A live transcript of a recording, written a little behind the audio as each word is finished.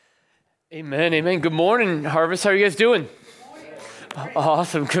Amen, amen. Good morning, Harvest. How are you guys doing?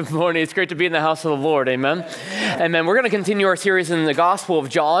 Awesome. Good morning. It's great to be in the house of the Lord. Amen. Amen. We're going to continue our series in the Gospel of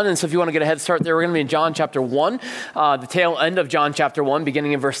John. And so if you want to get a head start there, we're going to be in John chapter 1, the tail end of John chapter 1,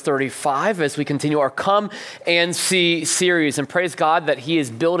 beginning in verse 35, as we continue our Come and See series. And praise God that he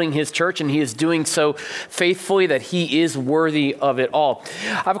is building his church and he is doing so faithfully, that he is worthy of it all.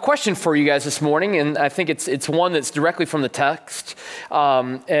 I have a question for you guys this morning, and I think it's one that's directly from the text.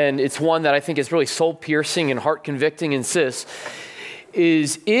 And it's one that I think is really soul-piercing and heart-convicting, and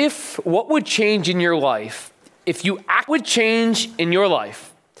what would change in your life if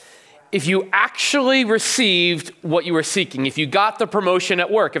you actually received what you were seeking, if you got the promotion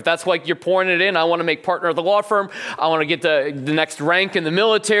at work, if that's like you're pouring it in, I want to make partner of the law firm, I want to get the next rank in the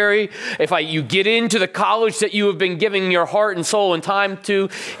military, you get into the college that you have been giving your heart and soul and time to,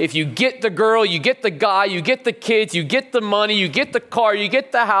 if you get the girl, you get the guy, you get the kids, you get the money, you get the car, you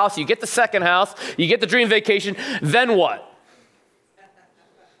get the house, you get the second house, you get the dream vacation, then what?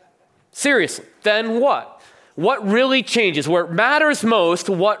 Seriously, then what? What really changes? Where it matters most,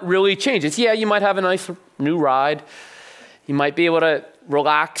 what really changes? Yeah, you might have a nice new ride. You might be able to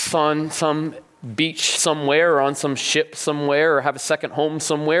relax on some beach somewhere or on some ship somewhere or have a second home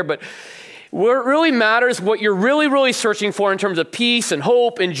somewhere. But what really matters, what you're really searching for in terms of peace and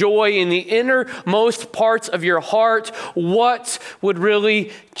hope and joy in the innermost parts of your heart, what would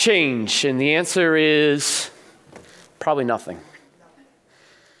really change? And the answer is probably nothing.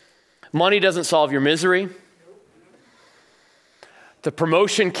 Money doesn't solve your misery. The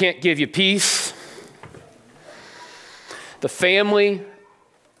promotion can't give you peace. The family,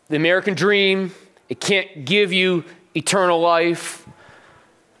 the American dream, it can't give you eternal life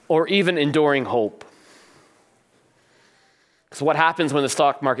or even enduring hope. So what happens when the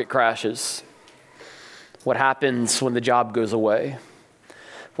stock market crashes? What happens when the job goes away?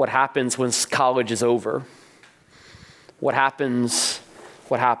 What happens when college is over? What happens?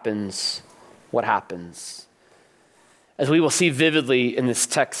 As we will see vividly in this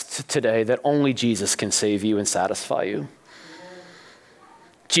text today, that only Jesus can save you and satisfy you.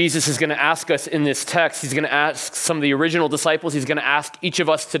 Jesus is going to ask us in this text, he's going to ask some of the original disciples, he's going to ask each of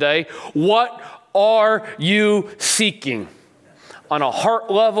us today, what are you seeking? On a heart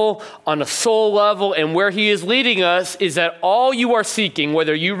level, on a soul level, and where he is leading us is that all you are seeking,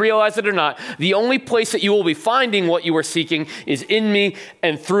 whether you realize it or not, the only place that you will be finding what you are seeking is in me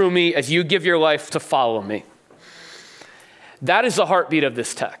and through me as you give your life to follow me. That is the heartbeat of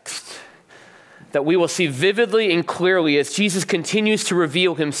this text, that we will see vividly and clearly as Jesus continues to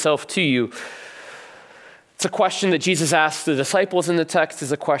reveal himself to you. It's a question that Jesus asked the disciples in the text,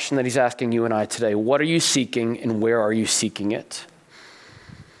 is a question that he's asking you and I today. What are you seeking and where are you seeking it?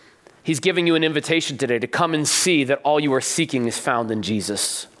 He's giving you an invitation today to come and see that all you are seeking is found in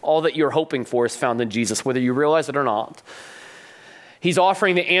Jesus. All that you're hoping for is found in Jesus, whether you realize it or not. He's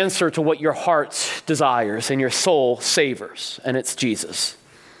offering the answer to what your heart desires and your soul savors, and it's Jesus.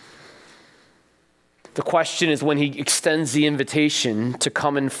 The question is, when he extends the invitation to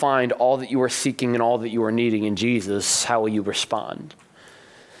come and find all that you are seeking and all that you are needing in Jesus, how will you respond?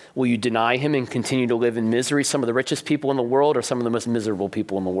 Will you deny him and continue to live in misery? Some of the richest people in the world are some of the most miserable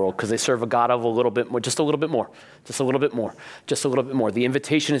people in the world because they serve a God of a little bit more, just a little bit more. The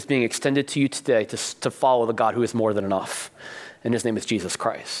invitation is being extended to you today to follow the God who is more than enough, and his name is Jesus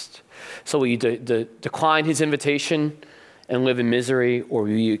Christ. So will you decline his invitation and live in misery, or will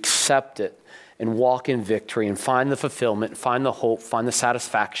you accept it and walk in victory and find the fulfillment, find the hope, find the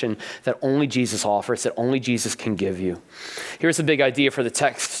satisfaction that only Jesus offers, that only Jesus can give you? Here's the big idea for the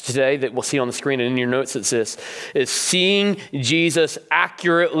text today that we'll see on the screen and in your notes. It's this, is seeing Jesus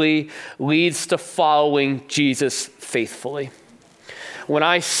accurately leads to following Jesus faithfully. When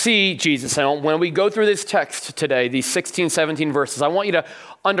I see Jesus, when we go through this text today, these 16, 17 verses, I want you to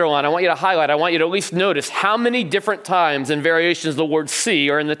underline, I want you to highlight, I want you to at least notice how many different times and variations the word see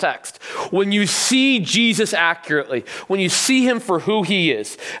are in the text. When you see Jesus accurately, when you see him for who he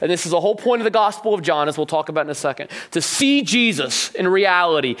is, and this is the whole point of the Gospel of John, as we'll talk about in a second, to see Jesus in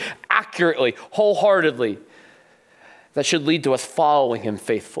reality, accurately, wholeheartedly, that should lead to us following him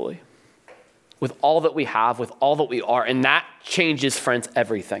faithfully with all that we have, with all that we are, and that changes, friends,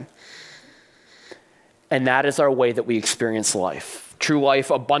 everything. And that is our way that we experience life. True life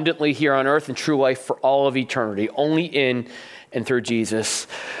abundantly here on earth and true life for all of eternity, only in and through Jesus.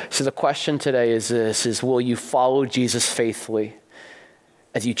 So the question today is this, is will you follow Jesus faithfully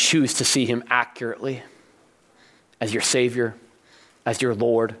as you choose to see him accurately as your Savior, as your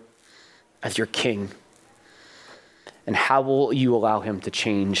Lord, as your King? And how will you allow him to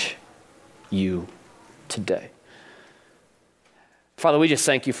change you today? Father, we just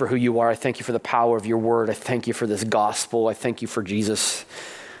thank you for who you are. I thank you for the power of your word. I thank you for this gospel. I thank you for Jesus.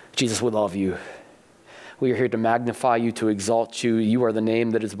 Jesus, we love you. We are here to magnify you, to exalt you. You are the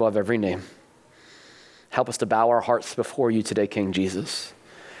name that is above every name. Help us to bow our hearts before you today, King Jesus.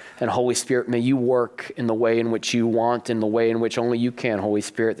 And Holy Spirit, may you work in the way in which you want, in the way in which only you can, Holy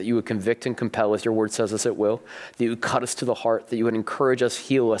Spirit, that you would convict and compel as your word says as it will, that you would cut us to the heart, that you would encourage us,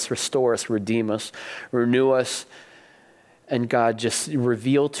 heal us, restore us, redeem us, renew us. And God, just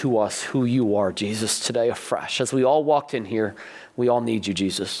reveal to us who you are, Jesus, today afresh. As we all walked in here, we all need you,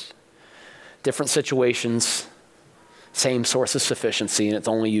 Jesus. Different situations, same source of sufficiency, and it's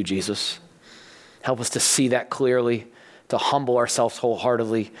only you, Jesus. Help us to see that clearly, to humble ourselves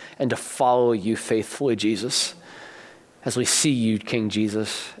wholeheartedly, and to follow you faithfully, Jesus. As we see you, King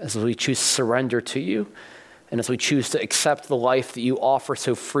Jesus, as we choose to surrender to you, and as we choose to accept the life that you offer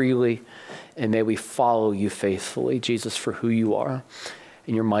so freely, and may we follow you faithfully, Jesus, for who you are.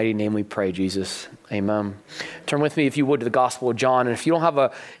 In your mighty name we pray, Jesus. Amen. Turn with me, if you would, to the Gospel of John. And if you don't have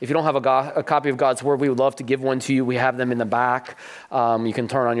a copy of God's Word, we would love to give one to you. We have them in the back. You can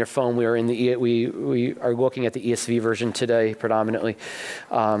turn on your phone. We are looking at the ESV version today, predominantly.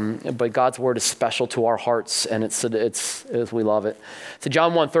 But God's Word is special to our hearts, and it's we love it. So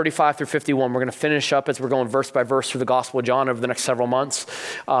John 1, 35 through 51. We're going to finish up as we're going verse by verse through the Gospel of John over the next several months.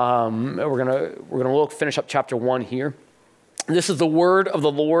 We're going to finish up chapter 1 here. This is the word of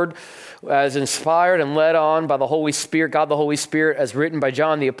the Lord as inspired and led on by the Holy Spirit, God the Holy Spirit, as written by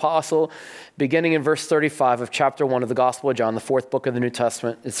John the Apostle, beginning in verse 35 of chapter 1 of the Gospel of John, the fourth book of the New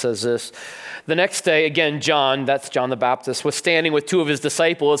Testament. It says this: the next day, again, John, that's John the Baptist, was standing with two of his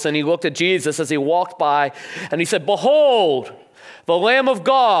disciples, and he looked at Jesus as he walked by, and he said, "Behold, the Lamb of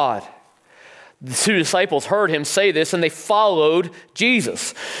God." The two disciples heard him say this, and they followed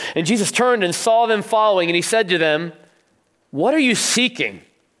Jesus. And Jesus turned and saw them following, and he said to them, "What are you seeking?"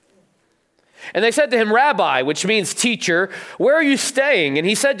 And they said to him, "Rabbi," which means teacher, "where are you staying?" And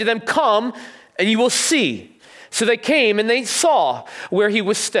he said to them, "Come and you will see." So they came and they saw where he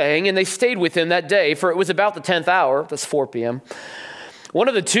was staying, and they stayed with him that day, for it was about the 10th hour, that's 4 p.m. One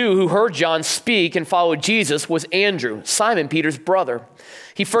of the two who heard John speak and followed Jesus was Andrew, Simon Peter's brother.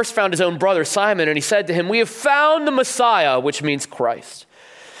 He first found his own brother Simon, and he said to him, "We have found the Messiah," which means Christ.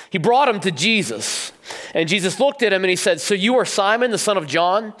 He brought him to Jesus, and Jesus looked at him and he said, "So you are Simon, the son of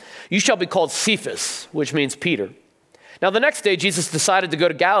John? You shall be called Cephas," which means Peter. Now the next day, Jesus decided to go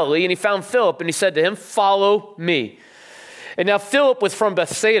to Galilee, and he found Philip, and he said to him, "Follow me." And now Philip was from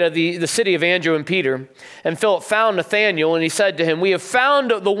Bethsaida, the city of Andrew and Peter. And Philip found Nathanael, and he said to him, "We have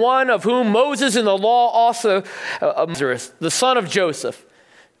found the one of whom Moses in the law also, Nazareth, the son of Joseph."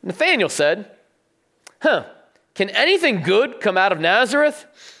 Nathanael said, "Can anything good come out of Nazareth?"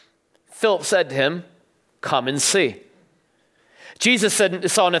 Philip said to him, "Come and see." Jesus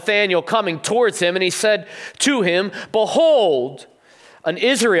saw Nathanael coming towards him, and he said to him, "Behold, an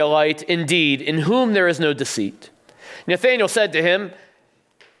Israelite indeed, in whom there is no deceit." Nathanael said to him,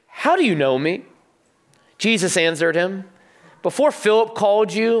 "How do you know me?" Jesus answered him, "Before Philip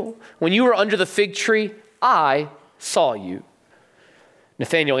called you, when you were under the fig tree, I saw you."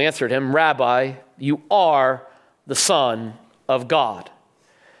 Nathanael answered him, "Rabbi, you are the Son of God.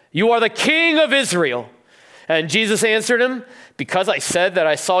 You are the King of Israel." And Jesus answered him, "Because I said that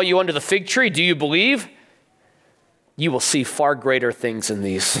I saw you under the fig tree, do you believe? You will see far greater things than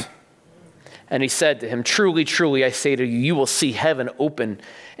these." And he said to him, "Truly, truly, I say to you, you will see heaven open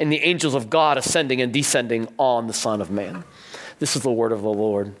and the angels of God ascending and descending on the Son of Man." This is the word of the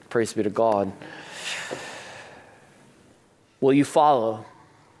Lord. Praise be to God. Will you follow?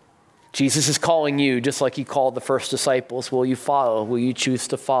 Jesus is calling you just like he called the first disciples. Will you follow? Will you choose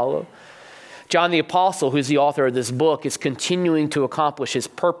to follow? John the Apostle, who's the author of this book, is continuing to accomplish his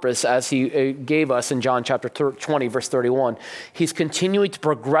purpose as he gave us in John chapter 20, verse 31. He's continuing to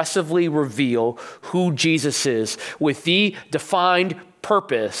progressively reveal who Jesus is with the defined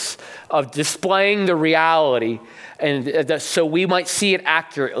purpose of displaying the reality, and so we might see it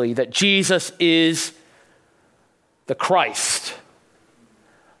accurately, that Jesus is the Christ,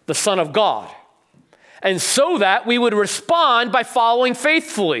 the Son of God. And so that we would respond by following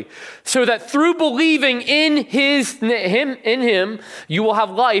faithfully, so that through believing in him, you will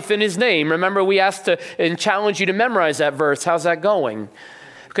have life in his name. Remember, we asked and challenge you to memorize that verse. How's that going?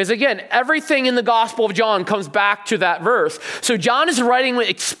 Because again, everything in the Gospel of John comes back to that verse. So John is writing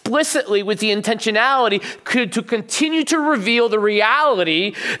explicitly with the intentionality to continue to reveal the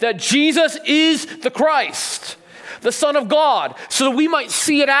reality that Jesus is the Christ, the Son of God, so that we might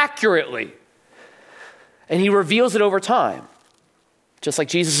see it accurately. And he reveals it over time, just like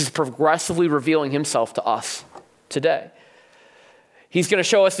Jesus is progressively revealing himself to us today. He's going to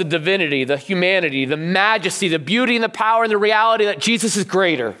show us the divinity, the humanity, the majesty, the beauty and the power and the reality that Jesus is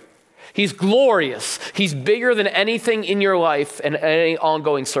greater. He's glorious. He's bigger than anything in your life and any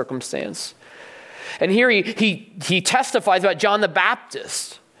ongoing circumstance. And here he testifies about John the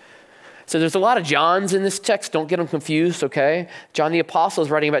Baptist. So there's a lot of Johns in this text. Don't get them confused, okay? John the Apostle is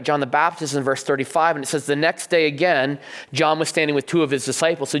writing about John the Baptist in verse 35, and it says, the next day again, John was standing with two of his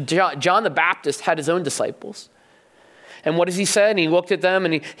disciples. So John the Baptist had his own disciples. And what does he say? And he looked at them,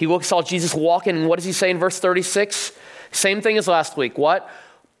 and he saw Jesus walking, and what does he say in verse 36? Same thing as last week. What?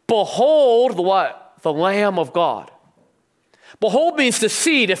 Behold, the what? The Lamb of God. Behold means to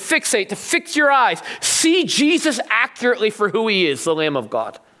see, to fixate, to fix your eyes. See Jesus accurately for who he is, the Lamb of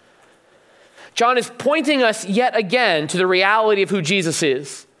God. John is pointing us yet again to the reality of who Jesus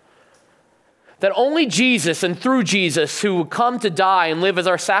is. That only Jesus and through Jesus, who would come to die and live as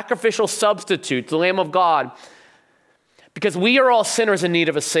our sacrificial substitute, the Lamb of God, because we are all sinners in need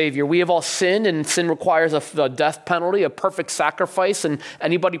of a Savior. We have all sinned, and sin requires a death penalty, a perfect sacrifice. And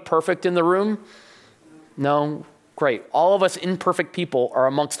anybody perfect in the room? No? Great. All of us imperfect people are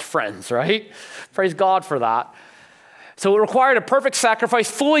amongst friends, right? Praise God for that. So it required a perfect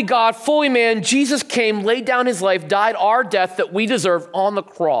sacrifice, fully God, fully man. Jesus came, laid down his life, died our death that we deserve on the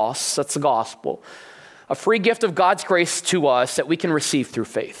cross. That's the gospel. A free gift of God's grace to us that we can receive through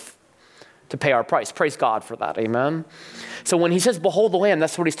faith to pay our price. Praise God for that. Amen. So when he says, behold the Lamb,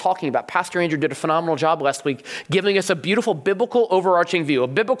 that's what he's talking about. Pastor Andrew did a phenomenal job last week giving us a beautiful biblical overarching view, a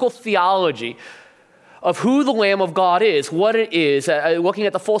biblical theology of who the Lamb of God is, what it is, looking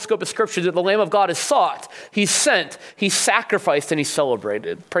at the full scope of Scripture, that the Lamb of God is sought, he's sent, he's sacrificed, and he's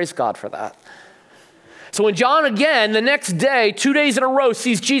celebrated. Praise God for that. So when John again, the next day, 2 days in a row,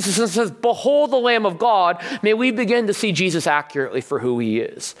 sees Jesus and says, behold the Lamb of God, may we begin to see Jesus accurately for who he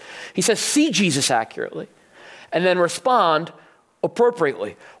is. He says, see Jesus accurately, and then respond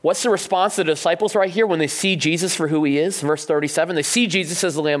appropriately. What's the response to the disciples right here when they see Jesus for who he is? Verse 37, they see Jesus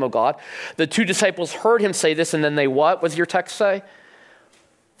as the Lamb of God. The two disciples heard him say this, and then they what? What does your text say?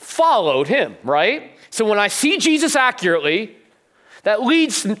 Followed him, right? So when I see Jesus accurately, that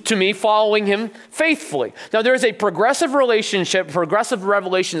leads to me following him faithfully. Now, there's a progressive relationship, progressive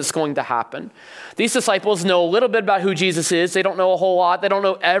revelation that's going to happen. These disciples know a little bit about who Jesus is. They don't know a whole lot. They don't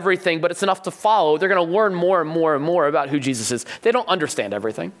know everything, but it's enough to follow. They're going to learn more and more and more about who Jesus is. They don't understand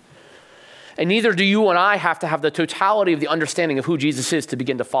everything. And neither do you and I have to have the totality of the understanding of who Jesus is to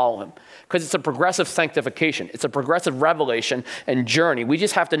begin to follow him, because it's a progressive sanctification. It's a progressive revelation and journey. We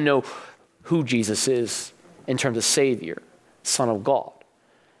just have to know who Jesus is in terms of Savior, Son of God.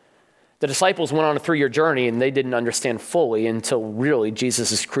 The disciples went on a 3-year journey and they didn't understand fully until really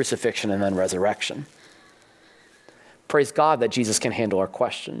Jesus' crucifixion and then resurrection. Praise God that Jesus can handle our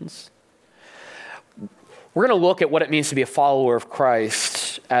questions. We're going to look at what it means to be a follower of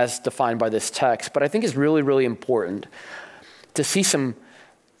Christ as defined by this text, but I think it's really, really important to see some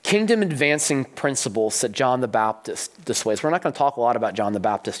kingdom advancing principles that John the Baptist displays. We're not going to talk a lot about John the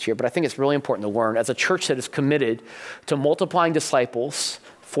Baptist here, but I think it's really important to learn as a church that is committed to multiplying disciples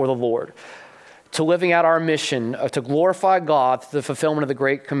for the Lord, to living out our mission, to glorify God through the fulfillment of the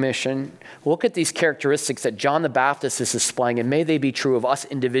Great Commission. Look at these characteristics that John the Baptist is displaying, and may they be true of us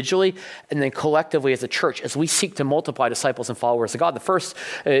individually and then collectively as a church as we seek to multiply disciples and followers of God. The first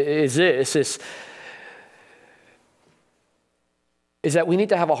is that we need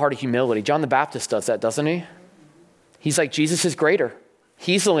to have a heart of humility. John the Baptist does that, doesn't he? He's like, Jesus is greater.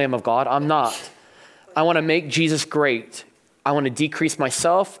 He's the Lamb of God. I'm not. I want to make Jesus great. I want to decrease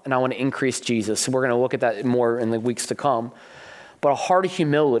myself, and I want to increase Jesus. And we're going to look at that more in the weeks to come. But a heart of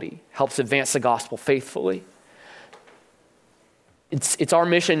humility helps advance the gospel faithfully. It's our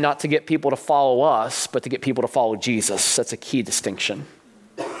mission not to get people to follow us, but to get people to follow Jesus. That's a key distinction.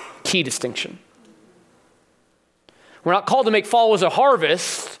 Key distinction. We're not called to make followers of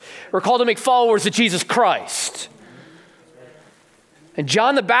Harvest. We're called to make followers of Jesus Christ. And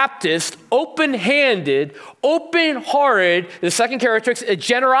John the Baptist, open-handed, open-hearted, the second characteristic,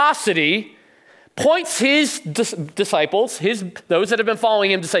 generosity, points his disciples, those that have been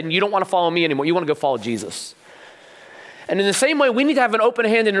following him, to say, you don't want to follow me anymore. You want to go follow Jesus. And in the same way, we need to have an open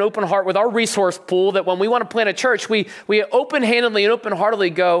hand and an open heart with our resource pool, that when we want to plant a church, we open-handedly and open-heartedly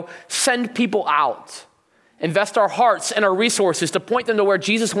go send people out. Invest our hearts and our resources to point them to where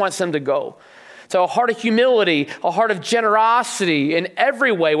Jesus wants them to go. So a heart of humility, a heart of generosity in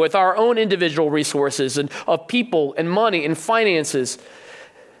every way with our own individual resources and of people and money and finances.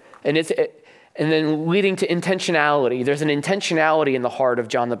 And And then leading to intentionality. There's an intentionality in the heart of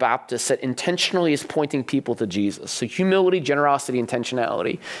John the Baptist that intentionally is pointing people to Jesus. So humility, generosity,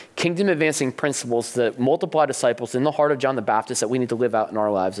 intentionality, kingdom advancing principles that multiply disciples in the heart of John the Baptist that we need to live out in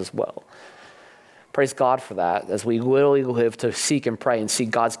our lives as well. Praise God for that as we literally live to seek and pray and see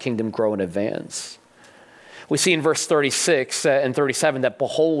God's kingdom grow and advance. We see in verse 36 and 37 that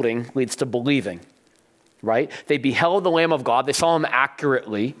beholding leads to believing, right? They beheld the Lamb of God. They saw him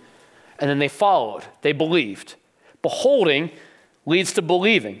accurately. And then they followed. They believed. Beholding leads to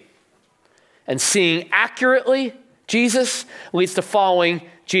believing. And seeing accurately Jesus leads to following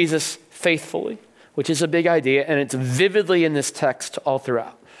Jesus faithfully, which is a big idea, and it's vividly in this text all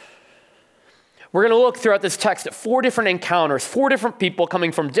throughout. We're going to look throughout this text at 4 different encounters, 4 different people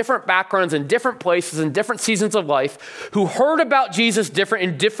coming from different backgrounds and different places and different seasons of life who heard about Jesus different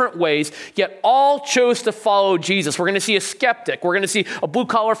in different ways, yet all chose to follow Jesus. We're going to see a skeptic. We're going to see a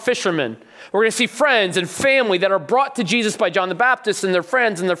blue-collar fisherman. We're going to see friends and family that are brought to Jesus by John the Baptist and their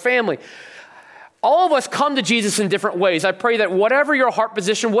friends and their family. All of us come to Jesus in different ways. I pray that whatever your heart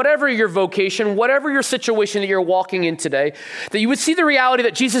position, whatever your vocation, whatever your situation that you're walking in today, that you would see the reality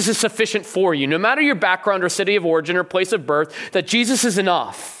that Jesus is sufficient for you. No matter your background or city of origin or place of birth, that Jesus is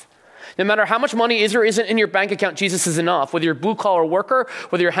enough. No matter how much money is or isn't in your bank account, Jesus is enough. Whether you're a blue-collar worker,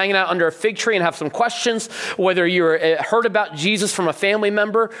 whether you're hanging out under a fig tree and have some questions, whether you're heard about Jesus from a family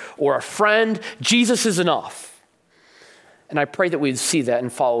member or a friend, Jesus is enough. And I pray that we'd see that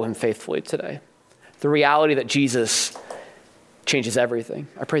and follow him faithfully today. The reality that Jesus changes everything.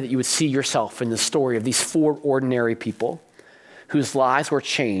 I pray that you would see yourself in the story of these 4 ordinary people whose lives were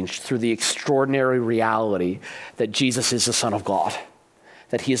changed through the extraordinary reality that Jesus is the Son of God,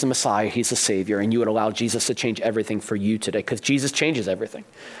 that he is the Messiah, he's the Savior, and you would allow Jesus to change everything for you today because Jesus changes everything.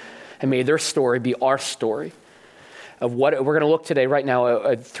 And may their story be our story of what we're going to look today right now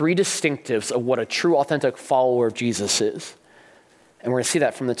at 3 distinctives of what a true, authentic follower of Jesus is. And we're going to see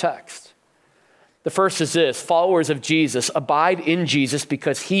that from the text. The first is this: followers of Jesus abide in Jesus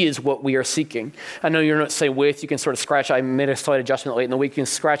because he is what we are seeking. I know you're not saying with, you can sort of scratch, I made a slight adjustment late in the week, you can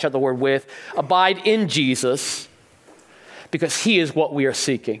scratch out the word with. Abide in Jesus because he is what we are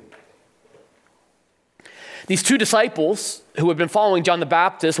seeking. These 2 disciples who have been following John the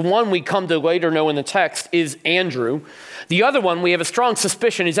Baptist, one we come to later know in the text is Andrew. The other one, we have a strong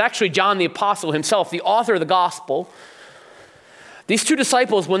suspicion, is actually John the Apostle himself, the author of the gospel. These 2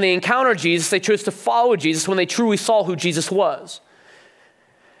 disciples, when they encountered Jesus, they chose to follow Jesus when they truly saw who Jesus was.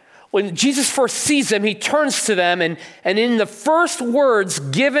 When Jesus first sees them, he turns to them, and in the first words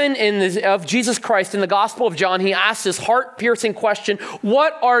given of Jesus Christ in the Gospel of John, he asks this heart-piercing question,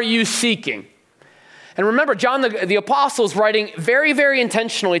 what are you seeking? And remember, John the Apostle is writing very, very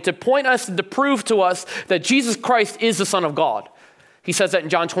intentionally to point us and to prove to us that Jesus Christ is the Son of God. He says that in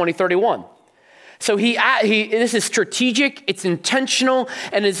John 20:31. So this is strategic, it's intentional,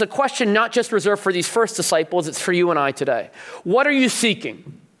 and it's a question not just reserved for these first disciples, it's for you and I today. What are you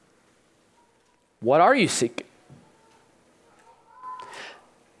seeking? What are you seeking?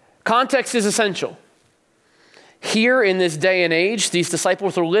 Context is essential. Here in this day and age, these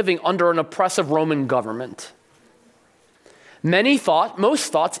disciples are living under an oppressive Roman government.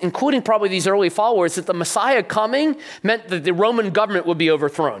 Most thought, including probably these early followers, that the Messiah coming meant that the Roman government would be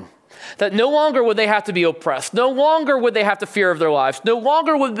overthrown. That no longer would they have to be oppressed. No longer would they have to fear of their lives. No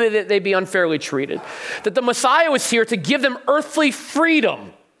longer would they be unfairly treated. That the Messiah was here to give them earthly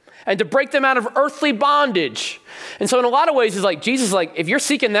freedom and to break them out of earthly bondage. And so in a lot of ways, it's like Jesus is like, if you're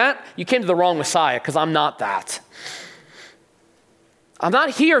seeking that, you came to the wrong Messiah because I'm not that. I'm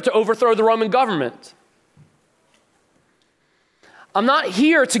not here to overthrow the Roman government. I'm not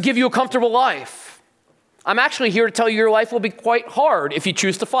here to give you a comfortable life. I'm actually here to tell you your life will be quite hard if you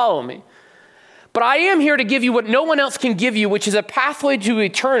choose to follow me. But I am here to give you what no one else can give you, which is a pathway to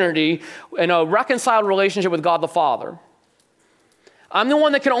eternity and a reconciled relationship with God the Father. I'm the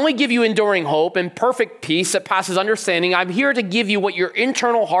one that can only give you enduring hope and perfect peace that passes understanding. I'm here to give you what your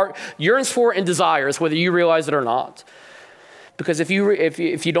internal heart yearns for and desires, whether you realize it or not. Because if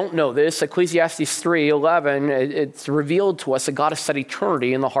you don't know this, Ecclesiastes 3:11, it's revealed to us that God has set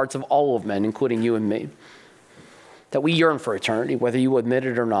eternity in the hearts of all of men, including you and me. That we yearn for eternity, whether you admit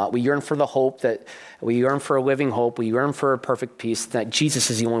it or not. We yearn for the hope, that we yearn for a living hope. We yearn for a perfect peace, that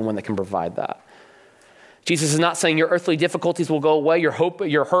Jesus is the only one that can provide that. Jesus is not saying your earthly difficulties will go away, your hope,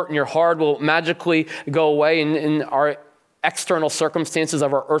 your hurt, and your heart will magically go away in our external circumstances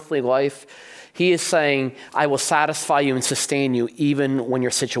of our earthly life. He is saying, I will satisfy you and sustain you even when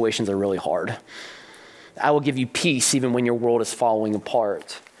your situations are really hard. I will give you peace even when your world is falling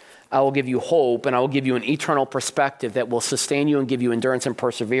apart. I will give you hope, and I will give you an eternal perspective that will sustain you and give you endurance and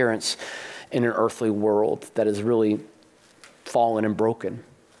perseverance in an earthly world that is really fallen and broken.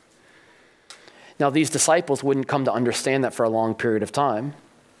 Now, these disciples wouldn't come to understand that for a long period of time.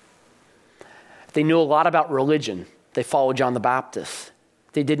 They knew a lot about religion. They followed John the Baptist.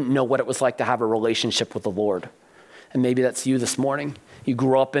 They didn't know what it was like to have a relationship with the Lord. And maybe that's you this morning. You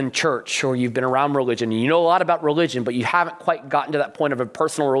grew up in church or you've been around religion and you know a lot about religion, but you haven't quite gotten to that point of a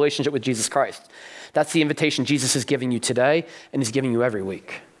personal relationship with Jesus Christ. That's the invitation Jesus is giving you today and he's giving you every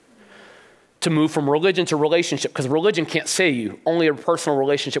week. To move from religion to relationship, because religion can't save you. Only a personal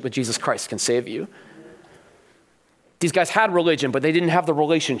relationship with Jesus Christ can save you. These guys had religion, but they didn't have the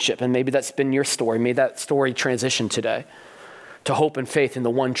relationship, and maybe that's been your story. May that story transition today to hope and faith in the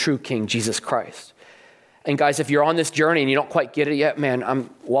one true King, Jesus Christ. And guys, if you're on this journey and you don't quite get it yet,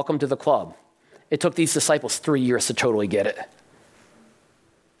 man, welcome to the club. It took these disciples 3 years to totally get it.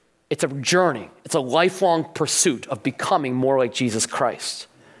 It's a journey. It's a lifelong pursuit of becoming more like Jesus Christ.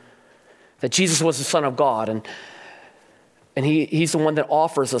 That Jesus was the Son of God, and he's the one that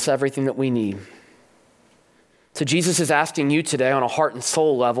offers us everything that we need. So Jesus is asking you today on a heart and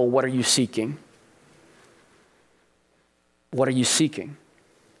soul level, what are you seeking? What are you seeking?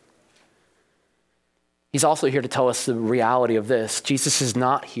 He's also here to tell us the reality of this. Jesus is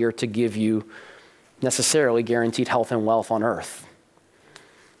not here to give you necessarily guaranteed health and wealth on earth.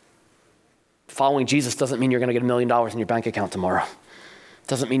 Following Jesus doesn't mean you're going to get $1 million in your bank account tomorrow.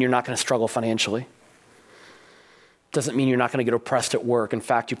 Doesn't mean you're not going to struggle financially. Doesn't mean you're not going to get oppressed at work. In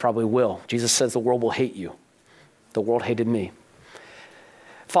fact, you probably will. Jesus says the world will hate you. The world hated me.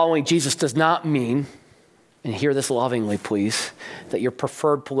 Following Jesus does not mean, and hear this lovingly, please, that your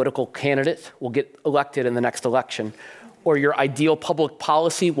preferred political candidate will get elected in the next election, or your ideal public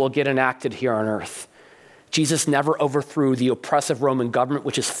policy will get enacted here on earth. Jesus never overthrew the oppressive Roman government,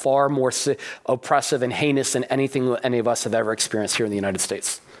 which is far more oppressive and heinous than anything any of us have ever experienced here in the United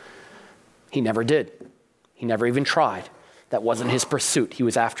States. He never did. He never even tried. That wasn't his pursuit. He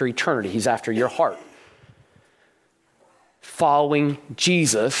was after eternity. He's after your heart. Following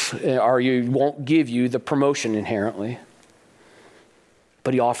Jesus, or you won't give you the promotion inherently,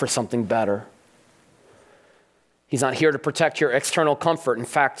 but he offers something better. He's not here to protect your external comfort. In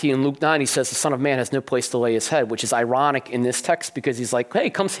fact, in Luke 9, he says the Son of Man has no place to lay his head, which is ironic in this text because he's like, hey,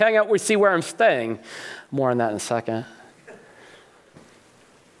 come hang out, see where I'm staying. More on that in a second.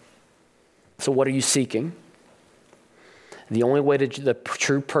 So what are you seeking? The only way to the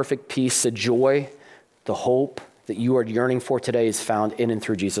true perfect peace, the joy, the hope that you are yearning for today is found in and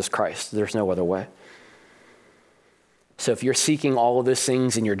through Jesus Christ. There's no other way. So if you're seeking all of those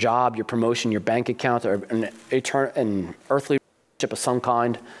things in your job, your promotion, your bank account, or an earthly relationship of some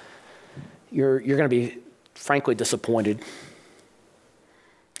kind, you're going to be frankly disappointed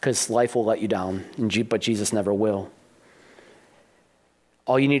because life will let you down, but Jesus never will.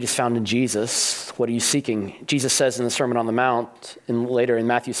 All you need is found in Jesus. What are you seeking? Jesus says in the Sermon on the Mount, and later in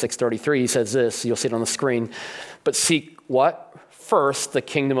Matthew 6:33, he says this, you'll see it on the screen, but seek what? First, the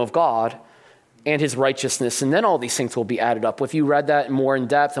kingdom of God and his righteousness, and then all these things will be added up. If you read that more in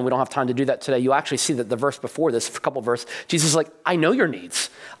depth, and we don't have time to do that today, you actually see that the verse before this, a couple verses, Jesus is like, I know your needs.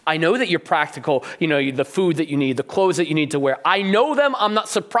 I know that you're practical, the food that you need, the clothes that you need to wear. I know them, I'm not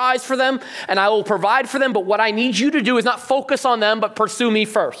surprised for them, and I will provide for them, but what I need you to do is not focus on them, but pursue me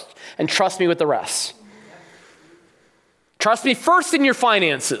first, and trust me with the rest. Trust me first in your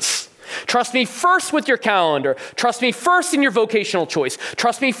finances. Trust me first with your calendar. Trust me first in your vocational choice.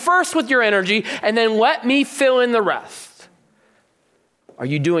 Trust me first with your energy, and then let me fill in the rest. Are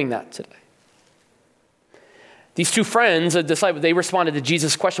you doing that today? These two friends, a disciple, they responded to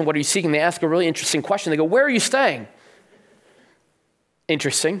Jesus' question, what are you seeking? They ask a really interesting question. They go, where are you staying?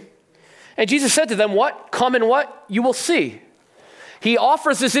 Interesting. And Jesus said to them, what? Come and what? You will see. He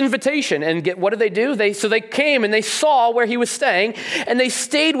offers this invitation, and what did they do? So they came and they saw where he was staying, and they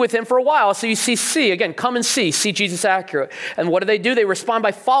stayed with him for a while. So you see, again, come and see Jesus accurate. And what do? They respond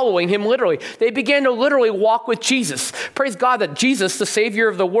by following him literally. They began to literally walk with Jesus. Praise God that Jesus, the Savior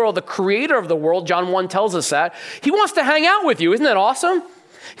of the world, the creator of the world, John 1 tells us that, he wants to hang out with you. Isn't that awesome?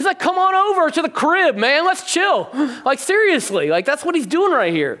 He's like, come on over to the crib, man. Let's chill. Like, seriously. Like, that's what he's doing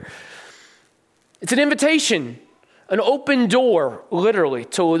right here. It's an invitation. An open door, literally,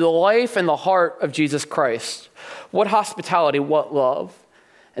 to the life and the heart of Jesus Christ. What hospitality, what love.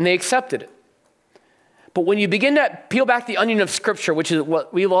 And they accepted it. But when you begin to peel back the onion of Scripture, which is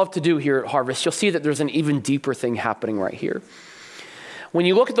what we love to do here at Harvest, you'll see that there's an even deeper thing happening right here. When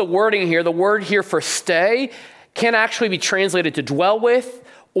you look at the wording here, the word here for stay can actually be translated to dwell with,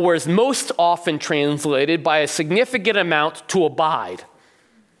 or is most often translated by a significant amount to abide.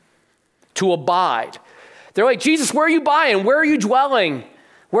 to abide. They're like, Jesus, where are you abiding? Where are you dwelling?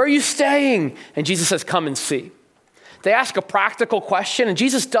 Where are you staying? And Jesus says, come and see. They ask a practical question, and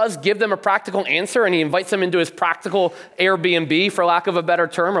Jesus does give them a practical answer, and he invites them into his practical Airbnb, for lack of a better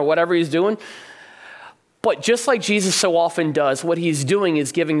term, or whatever he's doing. But just like Jesus so often does, what he's doing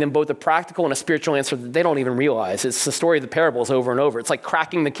is giving them both a practical and a spiritual answer that they don't even realize. It's the story of the parables over and over. It's like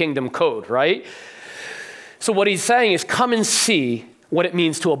cracking the kingdom code, right? So what he's saying is, come and see what it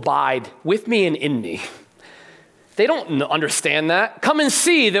means to abide with me and in me. They don't understand that. Come and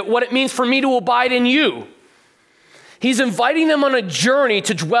see that what it means for me to abide in you. He's inviting them on a journey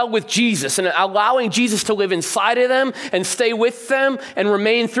to dwell with Jesus and allowing Jesus to live inside of them and stay with them and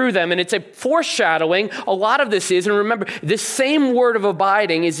remain through them. And it's a foreshadowing. A lot of this is, and remember, this same word of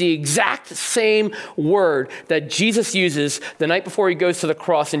abiding is the exact same word that Jesus uses the night before he goes to the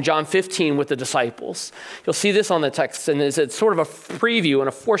cross in John 15 with the disciples. You'll see this on the text, and it's sort of a preview and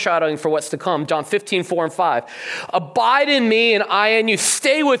a foreshadowing for what's to come. John 15, 4 and 5. Abide in me and I in you.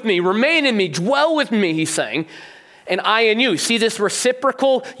 Stay with me, remain in me, dwell with me, he's saying. And I in you. See this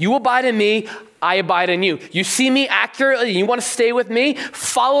reciprocal, you abide in me, I abide in you. You see me accurately, you want to stay with me?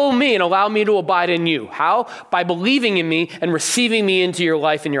 Follow me and allow me to abide in you. How? By believing in me and receiving me into your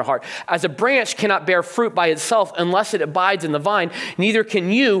life and your heart. As a branch cannot bear fruit by itself unless it abides in the vine, neither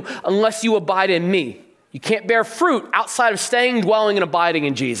can you unless you abide in me. You can't bear fruit outside of staying, dwelling, and abiding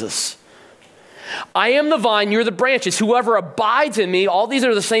in Jesus. I am the vine, you're the branches. Whoever abides in me, all these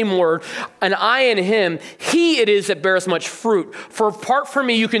are the same word, and I in him, he it is that bears much fruit. For apart from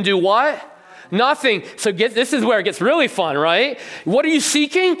me, you can do what? Nothing. So this is where it gets really fun, right? What are you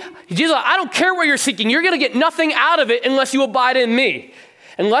seeking? Jesus, I don't care what you're seeking. You're going to get nothing out of it unless you abide in me.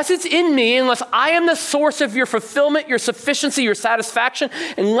 Unless it's in me, unless I am the source of your fulfillment, your sufficiency, your satisfaction,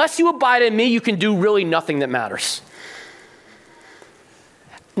 unless you abide in me, you can do really nothing that matters.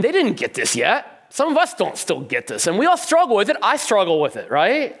 They didn't get this yet. Some of us don't still get this, and we all struggle with it. I struggle with it,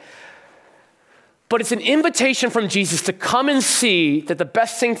 right? But it's an invitation from Jesus to come and see that the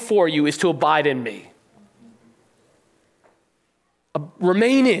best thing for you is to abide in me.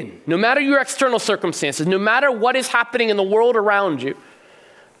 Remain in, no matter your external circumstances, no matter what is happening in the world around you,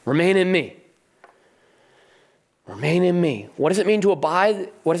 remain in me. Remain in me. What does it mean to abide?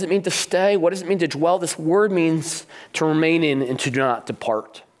 What does it mean to stay? What does it mean to dwell? This word means to remain in and to not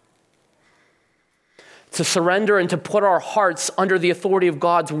depart. To surrender and to put our hearts under the authority of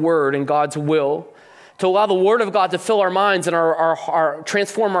God's word and God's will. To allow the word of God to fill our minds and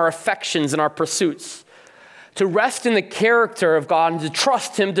transform our affections and our pursuits. To rest in the character of God and to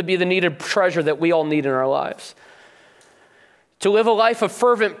trust him to be the needed treasure that we all need in our lives. To live a life of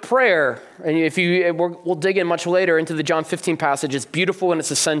fervent prayer. And we'll dig in much later into the John 15 passage. It's beautiful and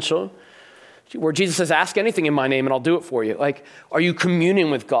it's essential. Where Jesus says, ask anything in my name and I'll do it for you. Like, are you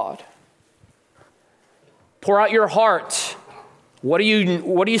communing with God? Pour out your heart. What are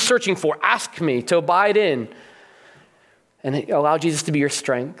you searching for? Ask me to abide in. And allow Jesus to be your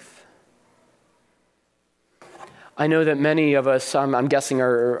strength. I know that many of us, I'm guessing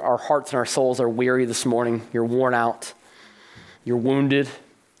our hearts and our souls are weary this morning. You're worn out. You're wounded.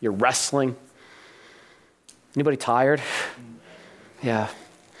 You're wrestling. Anybody tired? Yeah.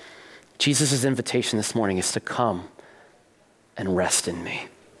 Jesus' invitation this morning is to come and rest in me.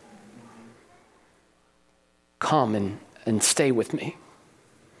 Come and stay with me.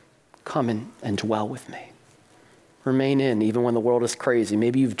 Come and dwell with me. Remain in, even when the world is crazy.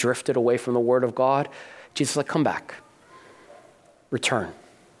 Maybe you've drifted away from the word of God. Jesus is like, come back. Return.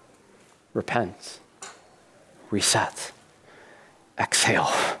 Repent. Reset.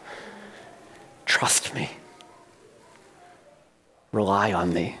 Exhale. Trust me. Rely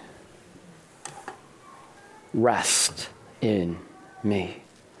on me. Rest in me.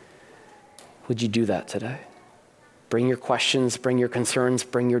 Would you do that today? Bring your questions, bring your concerns,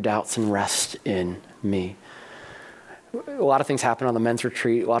 bring your doubts, and rest in me. A lot of things happened on the men's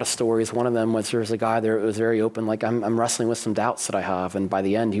retreat, a lot of stories. One of them was there was a guy there that was very open, like, I'm wrestling with some doubts that I have. And by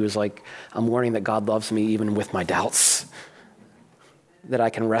the end, he was like, I'm learning that God loves me even with my doubts. That I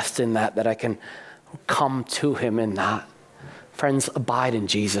can rest in that I can come to him in that. Friends, abide in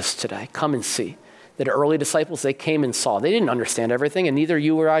Jesus today. Come and see. That early disciples, they came and saw. They didn't understand everything, and neither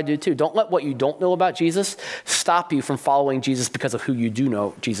you or I do too. Don't let what you don't know about Jesus stop you from following Jesus because of who you do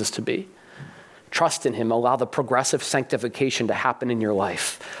know Jesus to be. Trust in him. Allow the progressive sanctification to happen in your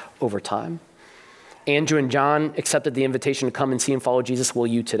life over time. Andrew and John accepted the invitation to come and see and follow Jesus. Will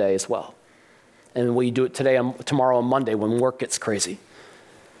you today as well? And will you do it today, tomorrow, on Monday when work gets crazy?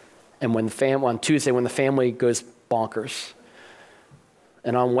 And on Tuesday when the family goes bonkers?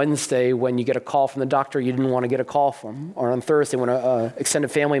 And on Wednesday, when you get a call from the doctor you didn't want to get a call from, or on Thursday when an extended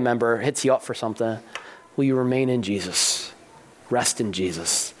family member hits you up for something, will you remain in Jesus, rest in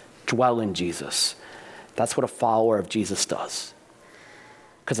Jesus, dwell in Jesus? That's what a follower of Jesus does.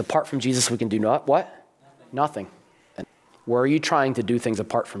 Because apart from Jesus, we can do what? Nothing. Where are you trying to do things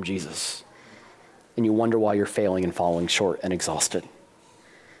apart from Jesus? And you wonder why you're failing and falling short and exhausted.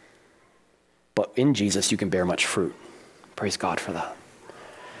 But in Jesus, you can bear much fruit. Praise God for that.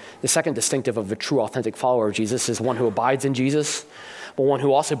 The second distinctive of a true, authentic follower of Jesus is one who abides in Jesus, but one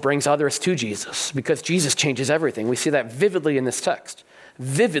who also brings others to Jesus, because Jesus changes everything. We see that vividly in this text.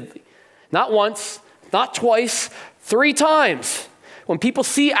 Vividly. Not once, not twice, 3 times. When people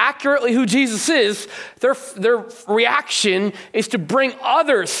see accurately who Jesus is, their reaction is to bring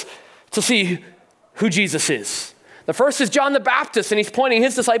others to see who Jesus is. The first is John the Baptist, and he's pointing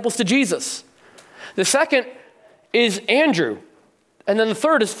his disciples to Jesus. The second is Andrew, and then the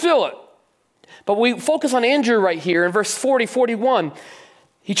third is Philip. But we focus on Andrew right here in verse 40, 41.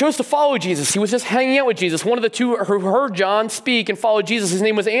 He chose to follow Jesus. He was just hanging out with Jesus. One of the two who heard John speak and followed Jesus, his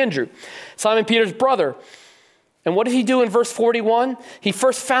name was Andrew, Simon Peter's brother. And what did he do in verse 41? He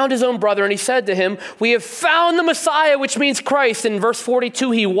first found his own brother and he said to him, we have found the Messiah, which means Christ. In verse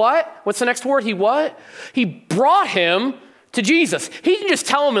 42, he what? What's the next word? He what? He brought him to Jesus. He didn't just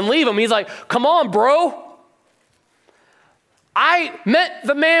tell him and leave him. He's like, come on, bro. I met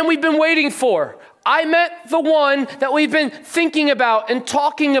the man we've been waiting for. I met the one that we've been thinking about and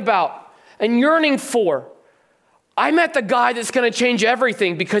talking about and yearning for. I met the guy that's going to change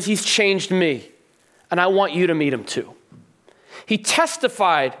everything because he's changed me. And I want you to meet him too. He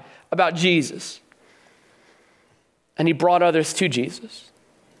testified about Jesus. And he brought others to Jesus.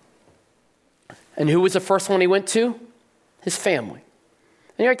 And who was the first one he went to? His family.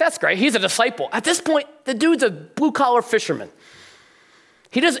 And you're like, that's great. He's a disciple. At this point, the dude's a blue-collar fisherman.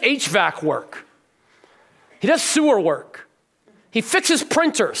 He does HVAC work. He does sewer work. He fixes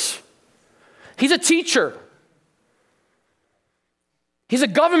printers. He's a teacher. He's a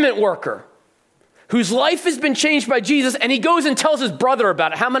government worker whose life has been changed by Jesus, and he goes and tells his brother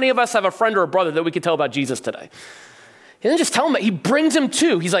about it. How many of us have a friend or a brother that we could tell about Jesus today? He doesn't just tell him, he brings him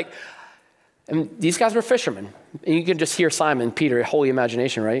too. He's like, and these guys were fishermen. And you can just hear Simon, Peter, holy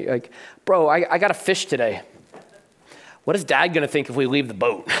imagination, right? Like, bro, I got to fish today. What is dad going to think if we leave the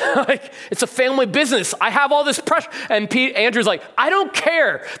boat? Like, it's a family business. I have all this pressure. And Andrew's like, I don't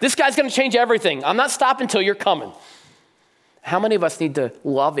care. This guy's going to change everything. I'm not stopping until you're coming. How many of us need to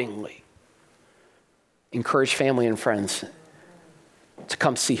lovingly encourage family and friends to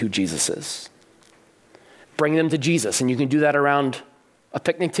come see who Jesus is? Bring them to Jesus. And you can do that around a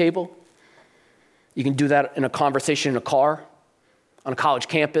picnic table. You can do that in a conversation in a car, on a college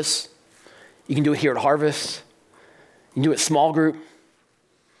campus. You can do it here at Harvest. You can do it small group.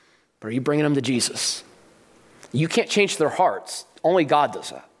 But are you bringing them to Jesus? You can't change their hearts. Only God does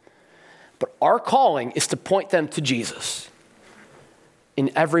that. But our calling is to point them to Jesus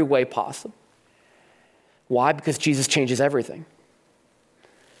in every way possible. Why? Because Jesus changes everything.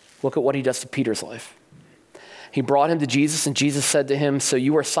 Look at what he does to Peter's life. He brought him to Jesus, and Jesus said to him, so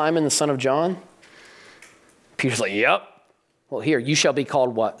you are Simon, the son of John? Peter's like, yep. Well, here, you shall be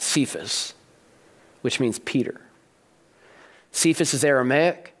called what? Cephas, which means Peter. Cephas is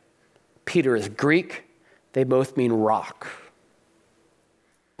Aramaic. Peter is Greek. They both mean rock.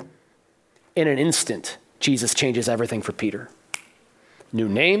 In an instant, Jesus changes everything for Peter. New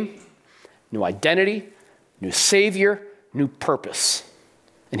name, new identity, new Savior, new purpose.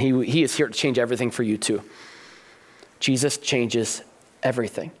 And he is here to change everything for you too. Jesus changes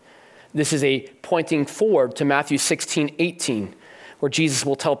everything. This is a pointing forward to Matthew 16:18, where Jesus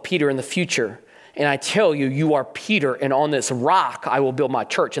will tell Peter in the future, and I tell you, you are Peter, and on this rock I will build my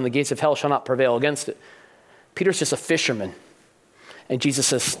church, and the gates of hell shall not prevail against it. Peter's just a fisherman. And Jesus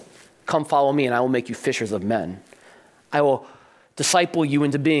says, come follow me, and I will make you fishers of men. I will disciple you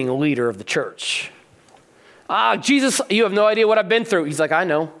into being a leader of the church. Jesus, you have no idea what I've been through. He's like, I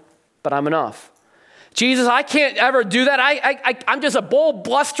know, but I'm enough. Jesus, I can't ever do that. I'm just a bold,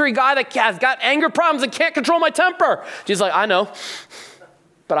 blustery guy that has got anger problems and can't control my temper. Jesus is like, I know,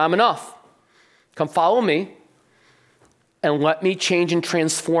 but I'm enough. Come follow me and let me change and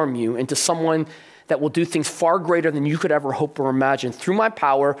transform you into someone that will do things far greater than you could ever hope or imagine through my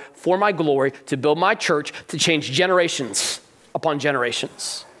power, for my glory, to build my church, to change generations upon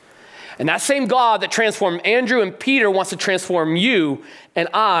generations. And that same God that transformed Andrew and Peter wants to transform you and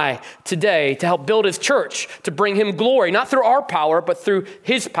I today to help build his church, to bring him glory, not through our power, but through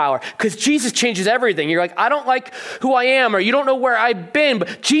his power. Because Jesus changes everything. You're like, I don't like who I am, or you don't know where I've been,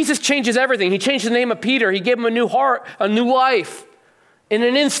 but Jesus changes everything. He changed the name of Peter. He gave him a new heart, a new life. in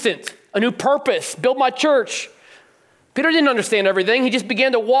an instant, a new purpose, build my church. Peter didn't understand everything. He just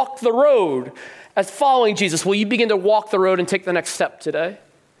began to walk the road as following Jesus. Will you begin to walk the road and take the next step today?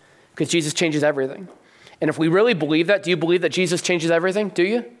 Because Jesus changes everything. And if we really believe that, do you believe that Jesus changes everything? Do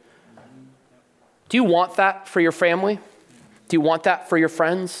you? Do you want that for your family? Do you want that for your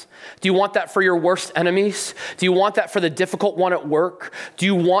friends? Do you want that for your worst enemies? Do you want that for the difficult one at work? Do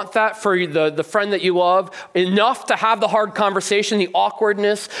you want that for the friend that you love? Enough to have the hard conversation, the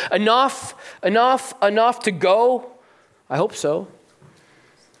awkwardness? Enough to go? I hope so.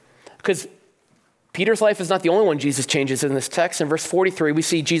 Because Peter's life is not the only one Jesus changes in this text. In verse 43, we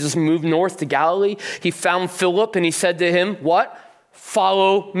see Jesus move north to Galilee. He found Philip and he said to him, what?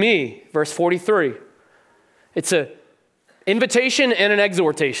 Follow me. Verse 43. It's an invitation and an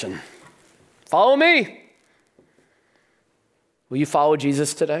exhortation. Follow me. Will you follow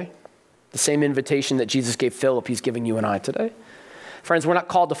Jesus today? The same invitation that Jesus gave Philip, he's giving you and I today. Friends, we're not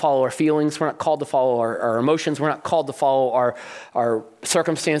called to follow our feelings. We're not called to follow our emotions. We're not called to follow our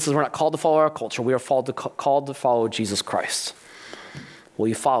circumstances. We're not called to follow our culture. We are called to follow Jesus Christ. Will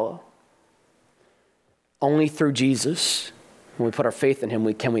you follow? Only through Jesus, when we put our faith in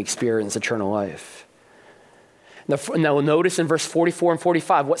him, can we experience eternal life. Now notice in verse 44 and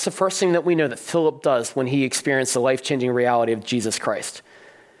 45, what's the first thing that we know that Philip does when he experienced the life-changing reality of Jesus Christ?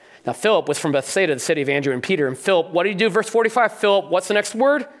 Now, Philip was from Bethsaida, the city of Andrew and Peter. And Philip, what did he do? Verse 45, Philip, what's the next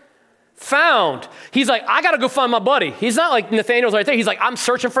word? Found. He's like, I got to go find my buddy. He's not like Nathaniel's right there. He's like, I'm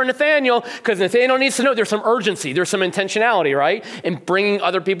searching for Nathaniel because Nathaniel needs to know there's some urgency. There's some intentionality, right? In bringing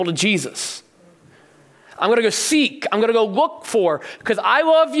other people to Jesus. I'm going to go seek. I'm going to go look for because I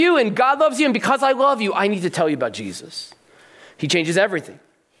love you and God loves you. And because I love you, I need to tell you about Jesus. He changes everything.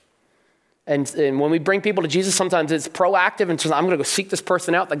 And when we bring people to Jesus, sometimes it's proactive and says, I'm going to go seek this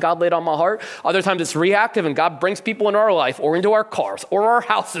person out that God laid on my heart. Other times it's reactive and God brings people into our life or into our cars or our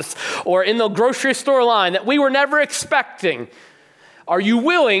houses or in the grocery store line that we were never expecting. Are you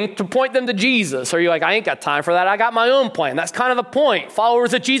willing to point them to Jesus? Or are you like, I ain't got time for that. I got my own plan. That's kind of the point.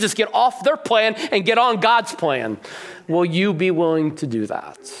 Followers of Jesus get off their plan and get on God's plan. Will you be willing to do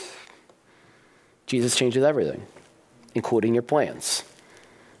that? Jesus changes everything, including your plans,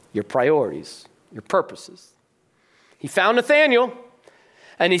 your priorities, your purposes. He found Nathanael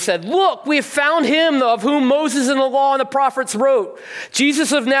and he said, look, we have found him of whom Moses and the law and the prophets wrote.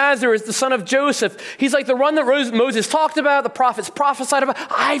 Jesus of Nazareth, the son of Joseph. He's like the one that Moses talked about, the prophets prophesied about.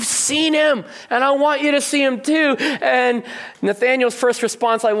 I've seen him and I want you to see him too. And Nathanael's first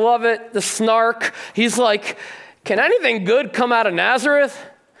response, I love it, the snark. He's like, can anything good come out of Nazareth?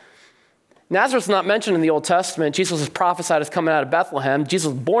 Nazareth's not mentioned in the Old Testament. Jesus is prophesied as coming out of Bethlehem.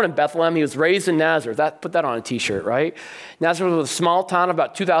 Jesus was born in Bethlehem. He was raised in Nazareth. Put that on a t-shirt, right? Nazareth was a small town of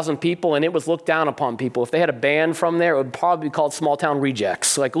about 2,000 people, and it was looked down upon people. If they had a band from there, it would probably be called Small Town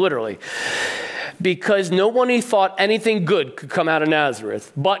Rejects, like literally. Because no one thought anything good could come out of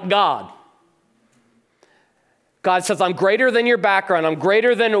Nazareth but God. God says, I'm greater than your background. I'm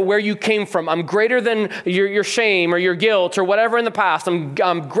greater than where you came from. I'm greater than your shame or your guilt or whatever in the past.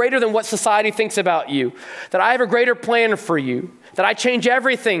 I'm greater than what society thinks about you. That I have a greater plan for you. That I change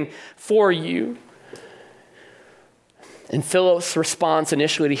everything for you. And Philip's response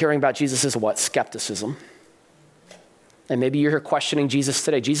initially to hearing about Jesus is what? Skepticism. And maybe you're here questioning Jesus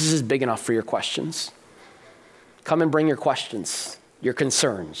today. Jesus is big enough for your questions. Come and bring your questions, your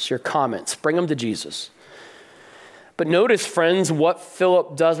concerns, your comments. Bring them to Jesus. But notice, friends, what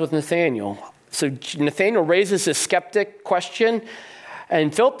Philip does with Nathanael. So Nathanael raises his skeptic question,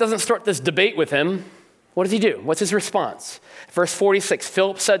 and Philip doesn't start this debate with him. What does he do? What's his response? Verse 46,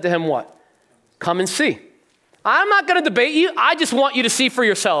 Philip said to him what? Come and see. I'm not going to debate you. I just want you to see for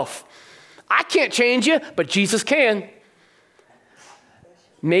yourself. I can't change you, but Jesus can.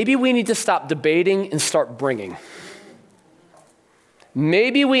 Maybe we need to stop debating and start bringing.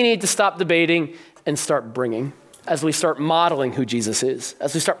 Maybe we need to stop debating and start bringing. As we start modeling who Jesus is,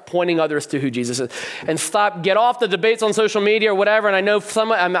 as we start pointing others to who Jesus is, and get off the debates on social media or whatever. And I know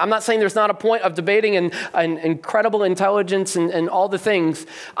I'm not saying there's not a point of debating and incredible intelligence and all the things.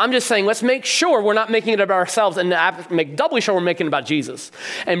 I'm just saying, let's make sure we're not making it about ourselves and make doubly sure we're making it about Jesus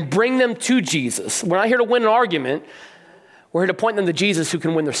and bring them to Jesus. We're not here to win an argument. We're here to point them to Jesus who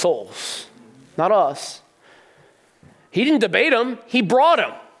can win their souls, not us. He didn't debate them. He brought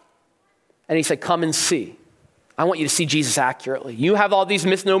them. And he said, come and see. I want you to see Jesus accurately. You have all these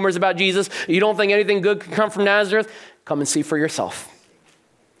misnomers about Jesus. You don't think anything good can come from Nazareth? Come and see for yourself.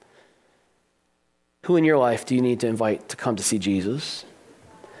 Who in your life do you need to invite to come to see Jesus?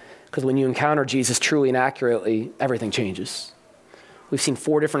 Because when you encounter Jesus truly and accurately, everything changes. We've seen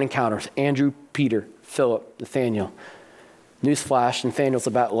 4 different encounters: Andrew, Peter, Philip, Nathanael. Newsflash, Nathaniel's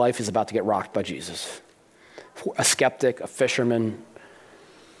life is about to get rocked by Jesus. A skeptic, a fisherman.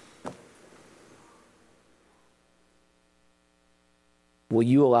 Will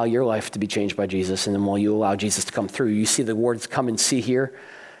you allow your life to be changed by Jesus? And then will you allow Jesus to come through? You see the words come and see here.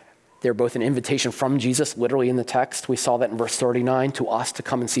 They're both an invitation from Jesus, literally in the text. We saw that in verse 39, to us to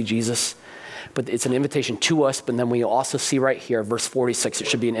come and see Jesus. But it's an invitation to us, but then we also see right here, verse 46, it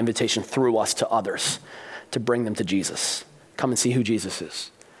should be an invitation through us to others to bring them to Jesus. Come and see who Jesus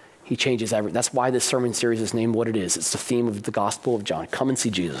is. He changes everything. That's why this sermon series is named what it is. It's the theme of the Gospel of John. Come and see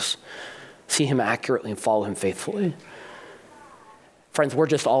Jesus. See him accurately and follow him faithfully. Friends, we're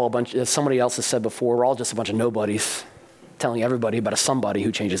just all a bunch, as somebody else has said before, we're all just a bunch of nobodies telling everybody about a somebody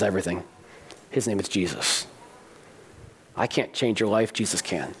who changes everything. His name is Jesus. I can't change your life. Jesus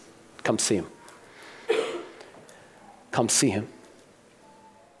can. Come see him. Come see him.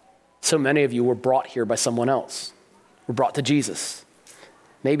 So many of you were brought here by someone else. We're brought to Jesus.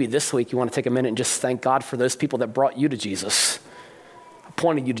 Maybe this week you want to take a minute and just thank God for those people that brought you to Jesus,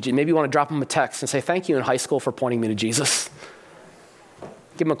 pointed you to Jesus. Maybe you want to drop them a text and say, thank you in high school for pointing me to Jesus.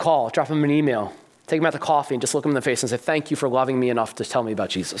 Give them a call, drop them an email, take them out to coffee and just look them in the face and say, thank you for loving me enough to tell me about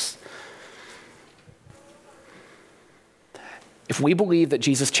Jesus. If we believe that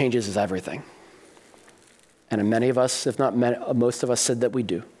Jesus changes everything, and many of us, if not most of us, said that we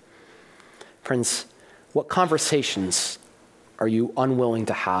do, friends, what conversations are you unwilling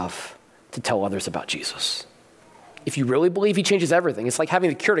to have to tell others about Jesus? If you really believe he changes everything, it's like having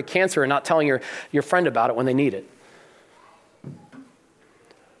the cure to cancer and not telling your friend about it when they need it.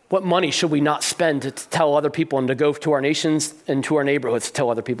 What money should we not spend to tell other people and to go to our nations and to our neighborhoods to tell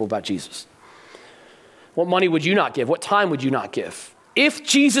other people about Jesus? What money would you not give? What time would you not give? If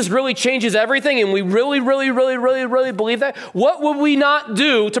Jesus really changes everything and we really, really, really, really, really believe that, what would we not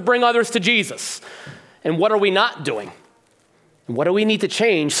do to bring others to Jesus? And what are we not doing? And what do we need to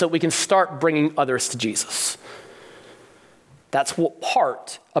change so we can start bringing others to Jesus? That's what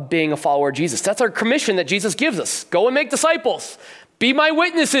part of being a follower of Jesus. That's our commission that Jesus gives us. Go and make disciples. Be my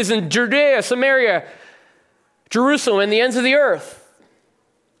witnesses in Judea, Samaria, Jerusalem, and the ends of the earth.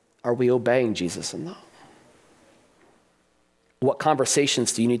 Are we obeying Jesus in that? What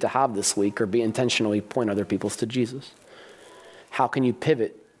conversations do you need to have this week or be intentionally point other people to Jesus? How can you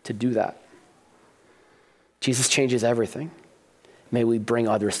pivot to do that? Jesus changes everything. May we bring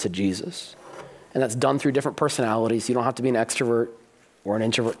others to Jesus. And that's done through different personalities. You don't have to be an extrovert or an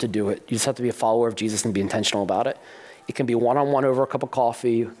introvert to do it. You just have to be a follower of Jesus and be intentional about it. It can be one-on-one over a cup of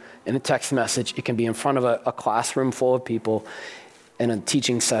coffee, in a text message. It can be in front of a classroom full of people in a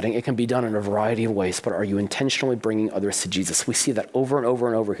teaching setting. It can be done in a variety of ways, but are you intentionally bringing others to Jesus? We see that over and over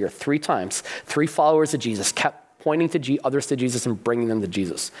and over here 3 times. 3 followers of Jesus kept pointing to others to Jesus and bringing them to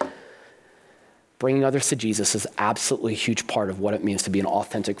Jesus. Bringing others to Jesus is absolutely a huge part of what it means to be an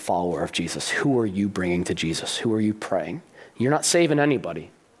authentic follower of Jesus. Who are you bringing to Jesus? Who are you praying? You're not saving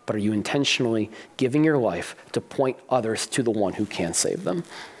anybody, but are you intentionally giving your life to point others to the one who can save them?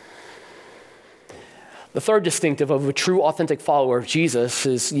 The third distinctive of a true authentic follower of Jesus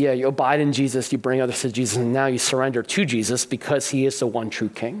is, you abide in Jesus, you bring others to Jesus, and now you surrender to Jesus because he is the one true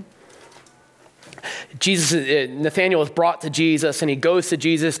king. Nathanael is brought to Jesus and he goes to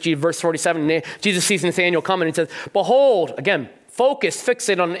Jesus. Verse 47, Jesus sees Nathanael coming and he says, behold, again, focus,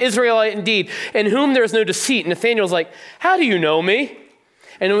 fixate on an Israelite indeed, in whom there is no deceit. Nathanael's like, how do you know me?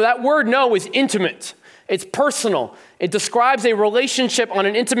 And that word know is intimate. It's personal. It describes a relationship on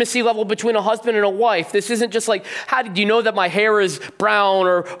an intimacy level between a husband and a wife. This isn't just like, how did you know that my hair is brown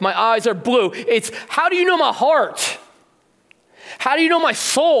or my eyes are blue? It's, how do you know my heart? How do you know my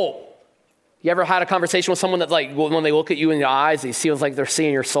soul? You ever had a conversation with someone that like, when they look at you in the eyes, it feels like they're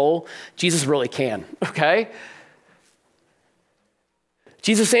seeing your soul? Jesus really can, okay?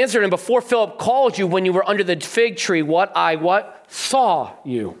 Jesus answered him, before Philip called you when you were under the fig tree, saw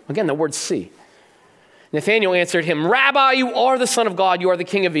you. Again, the word see. Nathanael answered him, Rabbi, you are the Son of God. You are the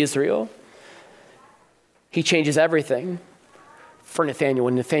King of Israel. He changes everything for Nathanael,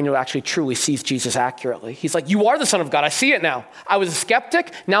 and Nathanael actually truly sees Jesus accurately. He's like, you are the Son of God. I see it now. I was a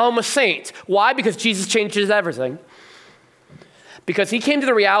skeptic. Now I'm a saint. Why? Because Jesus changes everything. Because he came to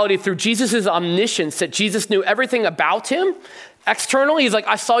the reality through Jesus' omniscience that Jesus knew everything about him. Externally, he's like,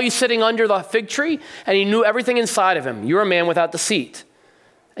 I saw you sitting under the fig tree, and he knew everything inside of him. You're a man without deceit,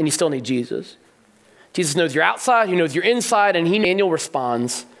 and you still need Jesus. Jesus knows your outside, he knows your inside, and Nathanael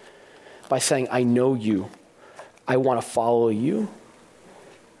responds by saying, I know you. I want to follow you.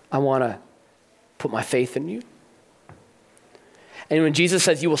 I want to put my faith in you. And when Jesus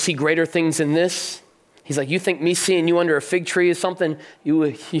says, you will see greater things than this, he's like, you think me seeing you under a fig tree is something?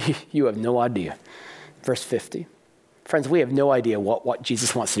 You have no idea. Verse 50. Friends, we have no idea what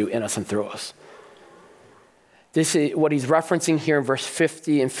Jesus wants to do in us and through us. This is what he's referencing here in verse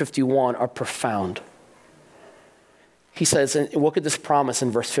 50 and 51 are profound. He says, and look at this promise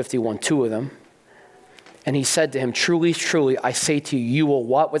in verse 51, two of them. And he said to him, truly, truly, I say to you, you will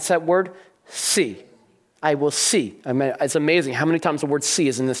what? What's that word? See. I will see. I mean, it's amazing how many times the word see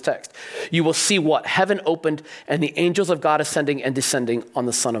is in this text. You will see what? Heaven opened and the angels of God ascending and descending on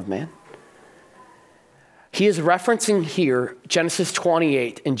the Son of Man. He is referencing here Genesis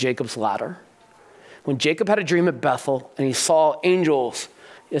 28 in Jacob's ladder. When Jacob had a dream at Bethel and he saw angels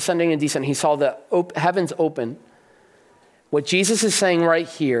ascending and descending, he saw the heavens open. What Jesus is saying right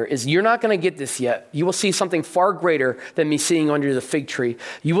here is you're not going to get this yet. You will see something far greater than me seeing under the fig tree.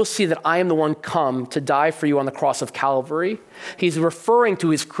 You will see that I am the one come to die for you on the cross of Calvary. He's referring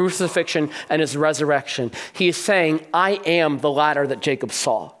to his crucifixion and his resurrection. He is saying, I am the ladder that Jacob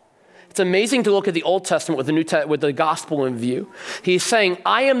saw. It's amazing to look at the Old Testament with the gospel in view. He's saying,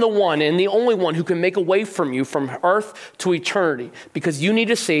 I am the one and the only one who can make a way from you from earth to eternity because you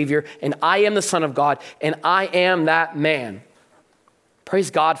need a Savior and I am the Son of God and I am that man.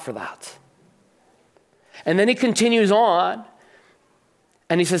 Praise God for that. And then he continues on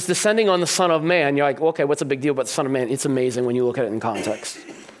and he says, descending on the Son of Man. You're like, okay, what's the big deal about the Son of Man? It's amazing when you look at it in context.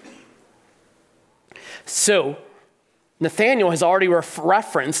 So, Nathanael has already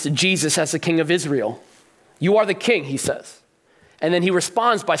referenced Jesus as the King of Israel. You are the King, he says. And then he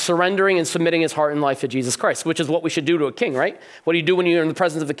responds by surrendering and submitting his heart and life to Jesus Christ, which is what we should do to a king, right? What do you do when you're in the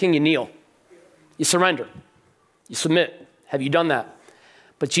presence of the king? You kneel. You surrender. You submit. Have you done that?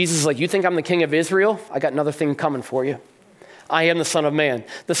 But Jesus is like, you think I'm the King of Israel? I got another thing coming for you. I am the Son of Man.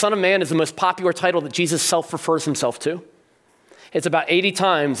 The Son of Man is the most popular title that Jesus self-refers himself to. It's about 80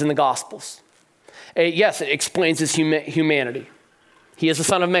 times in the Gospels. Yes, it explains his humanity. He is the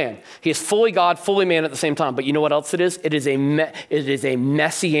Son of Man. He is fully God, fully man at the same time. But you know what else it is? It is a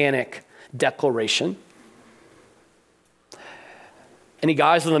messianic declaration. Any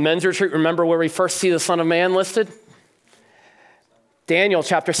guys in the men's retreat remember where we first see the Son of Man listed? Daniel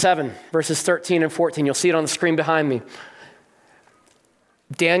chapter 7, verses 13 and 14. You'll see it on the screen behind me.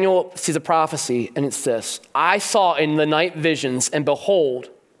 Daniel sees a prophecy, and it's this. I saw in the night visions, and behold,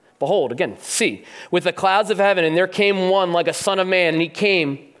 again, see, with the clouds of heaven, and there came one like a son of man, and he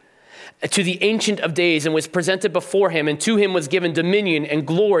came to the Ancient of Days and was presented before him, and to him was given dominion and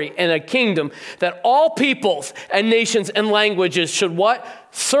glory and a kingdom that all peoples and nations and languages should what?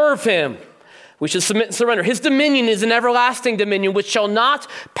 Serve him. We should submit and surrender. His dominion is an everlasting dominion which shall not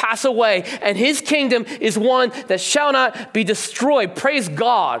pass away, and his kingdom is one that shall not be destroyed. Praise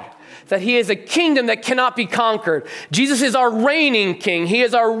God that he is a kingdom that cannot be conquered. Jesus is our reigning king. He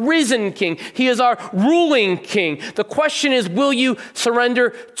is our risen king. He is our ruling king. The question is, will you surrender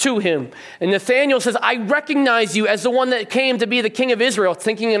to him? And Nathanael says, I recognize you as the one that came to be the King of Israel,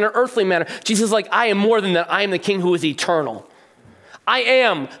 thinking in an earthly manner. Jesus is like, I am more than that. I am the King who is eternal. I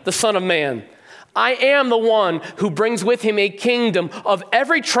am the Son of Man. I am the one who brings with him a kingdom of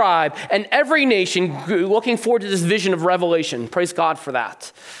every tribe and every nation, looking forward to this vision of Revelation. Praise God for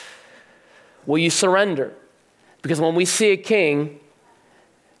that. Will you surrender? Because when we see a king,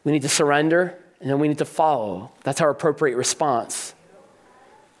 we need to surrender and then we need to follow. That's our appropriate response.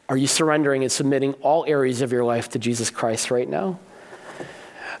 Are you surrendering and submitting all areas of your life to Jesus Christ right now?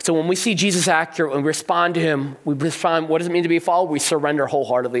 So when we see Jesus accurate and respond to him, we respond, what does it mean to be a follower? We surrender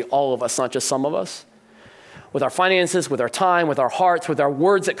wholeheartedly, all of us, not just some of us. With our finances, with our time, with our hearts, with our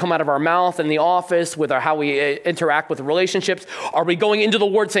words that come out of our mouth in the office, with how we interact with relationships. Are we going into the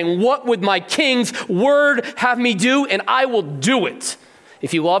word saying, what would my king's word have me do? And I will do it.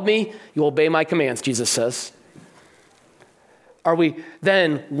 If you love me, you obey my commands, Jesus says. Are we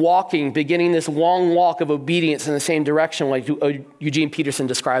then beginning this long walk of obedience in the same direction like Eugene Peterson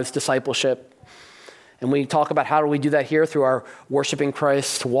describes discipleship? And we talk about how do we do that here through our worshiping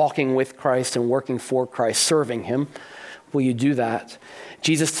Christ, walking with Christ, and working for Christ, serving him. Will you do that?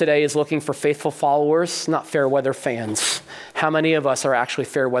 Jesus today is looking for faithful followers, not fair weather fans. How many of us are actually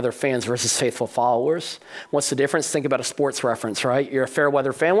fair weather fans versus faithful followers? What's the difference? Think about a sports reference, right? You're a fair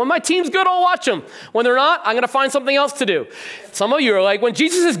weather fan. When my team's good, I'll watch them. When they're not, I'm going to find something else to do. Some of you are like, when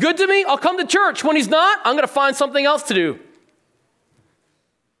Jesus is good to me, I'll come to church. When he's not, I'm going to find something else to do.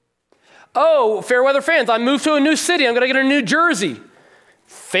 Oh, fair weather fans, I moved to a new city. I'm going to get a new jersey.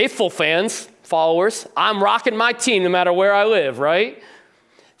 Faithful fans, followers, I'm rocking my team no matter where I live, right?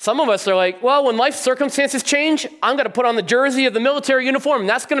 Some of us are like, well, when life circumstances change, I'm going to put on the jersey of the military uniform, and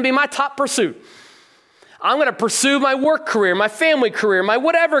that's going to be my top pursuit. I'm going to pursue my work career, my family career, my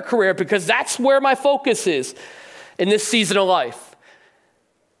whatever career, because that's where my focus is in this season of life.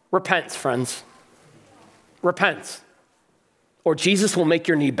 Repent, friends. Repent. or Jesus will make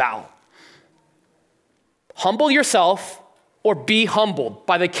your knee bow. Humble yourself or be humbled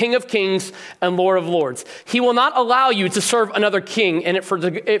by the King of Kings and Lord of Lords. He will not allow you to serve another king and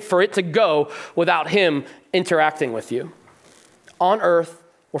for it to go without him interacting with you on earth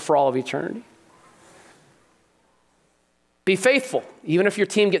or for all of eternity. Be faithful, even if your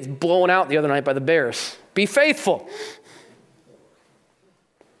team gets blown out the other night by the Bears. Be faithful.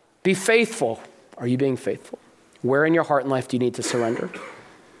 Be faithful. Are you being faithful? Where in your heart and life do you need to surrender?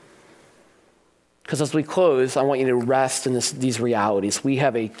 Because as we close, I want you to rest in these realities. We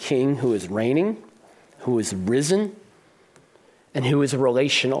have a king who is reigning, who is risen, and who is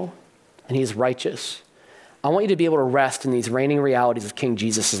relational, and he is righteous. I want you to be able to rest in these reigning realities of King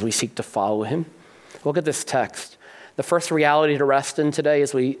Jesus as we seek to follow him. Look at this text. The first reality to rest in today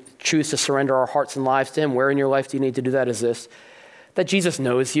as we choose to surrender our hearts and lives to him, where in your life do you need to do that, is this, that Jesus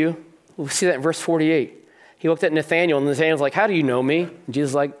knows you. We see that in verse 48. He looked at Nathanael, and Nathanael's like, how do you know me? And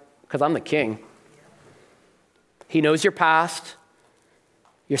Jesus is like, because I'm the king. He knows your past,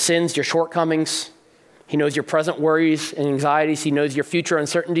 your sins, your shortcomings. He knows your present worries and anxieties. He knows your future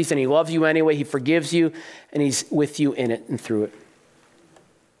uncertainties, and he loves you anyway. He forgives you, and he's with you in it and through it.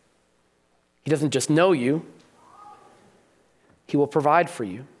 He doesn't just know you. He will provide for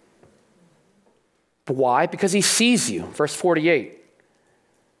you. But why? Because he sees you. Verse 48.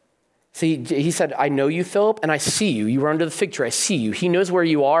 See, he said, I know you, Philip, and I see you. You were under the fig tree. I see you. He knows where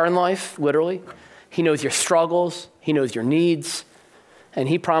you are in life, literally. He knows your struggles. He knows your needs. And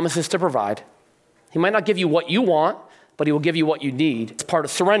he promises to provide. He might not give you what you want, but he will give you what you need. It's part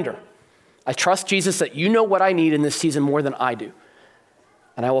of surrender. I trust, Jesus, that you know what I need in this season more than I do.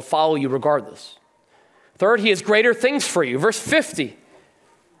 And I will follow you regardless. Third, he has greater things for you. Verse 50.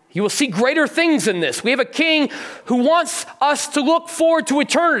 You will see greater things in this. We have a king who wants us to look forward to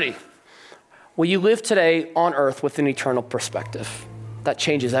eternity. Will you live today on earth with an eternal perspective? That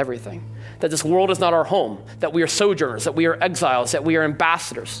changes everything. That this world is not our home, that we are sojourners, that we are exiles, that we are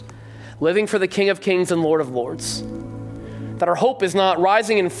ambassadors, living for the King of Kings and Lord of Lords. That our hope is not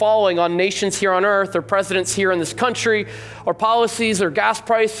rising and falling on nations here on earth or presidents here in this country or policies or gas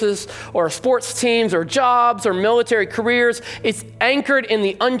prices or sports teams or jobs or military careers. It's anchored in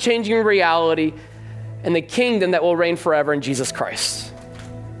the unchanging reality and the kingdom that will reign forever in Jesus Christ.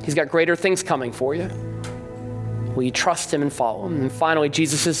 He's got greater things coming for you. Will you trust him and follow him? And finally,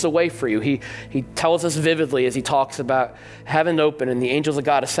 Jesus is the way for you. He tells us vividly as he talks about heaven open and the angels of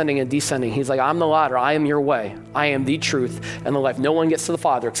God ascending and descending. He's like, I'm the ladder. I am your way. I am the truth and the life. No one gets to the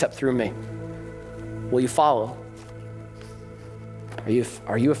Father except through me. Will you follow?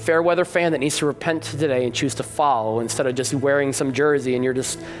 Are you a fair weather fan that needs to repent today and choose to follow instead of just wearing some jersey and you're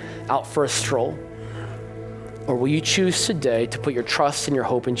just out for a stroll? Or will you choose today to put your trust and your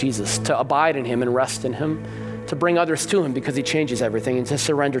hope in Jesus, to abide in him and rest in him, to bring others to him because he changes everything, and to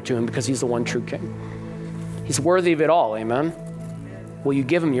surrender to him because he's the one true king? He's worthy of it all, amen? Will you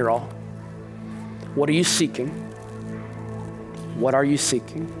give him your all? What are you seeking? What are you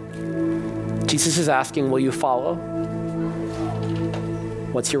seeking? Jesus is asking, will you follow?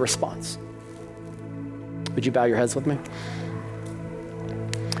 What's your response? Would you bow your heads with me?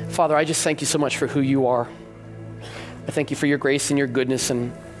 Father, I just thank you so much for who you are. I thank you for your grace and your goodness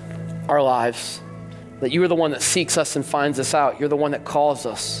in our lives. That you are the one that seeks us and finds us out. You're the one that calls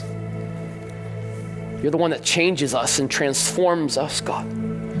us. You're the one that changes us and transforms us, God.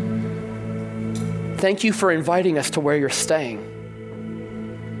 Thank you for inviting us to where you're staying.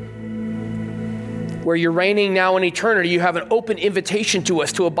 Where you're reigning now in eternity, you have an open invitation to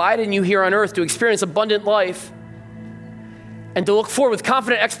us to abide in you here on earth, to experience abundant life, and to look forward with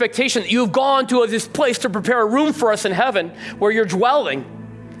confident expectation that you have gone to this place to prepare a room for us in heaven where you're dwelling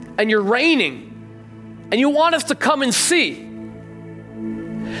and you're reigning. And you want us to come and see.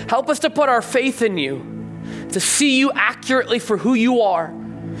 Help us to put our faith in you, to see you accurately for who you are,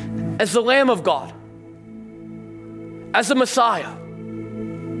 as the Lamb of God, as the Messiah,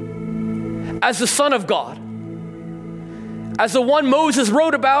 as the Son of God, as the one Moses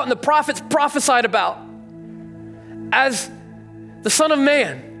wrote about and the prophets prophesied about, as the Son of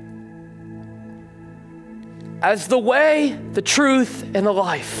Man, as the way, the truth, and the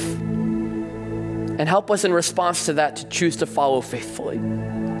life. And help us in response to that to choose to follow faithfully,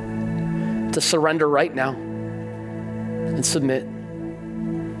 to surrender right now and submit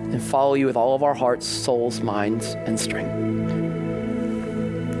and follow you with all of our hearts, souls, minds, and strength.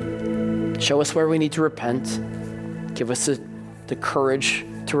 Show us where we need to repent. Give us the courage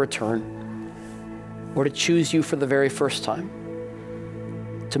to return or to choose you for the very first time,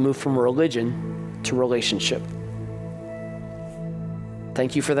 to move from religion to relationship.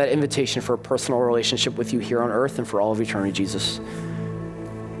 Thank you for that invitation for a personal relationship with you here on earth and for all of eternity, Jesus.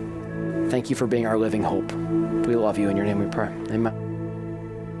 Thank you for being our living hope. We love you. In your name we pray. Amen.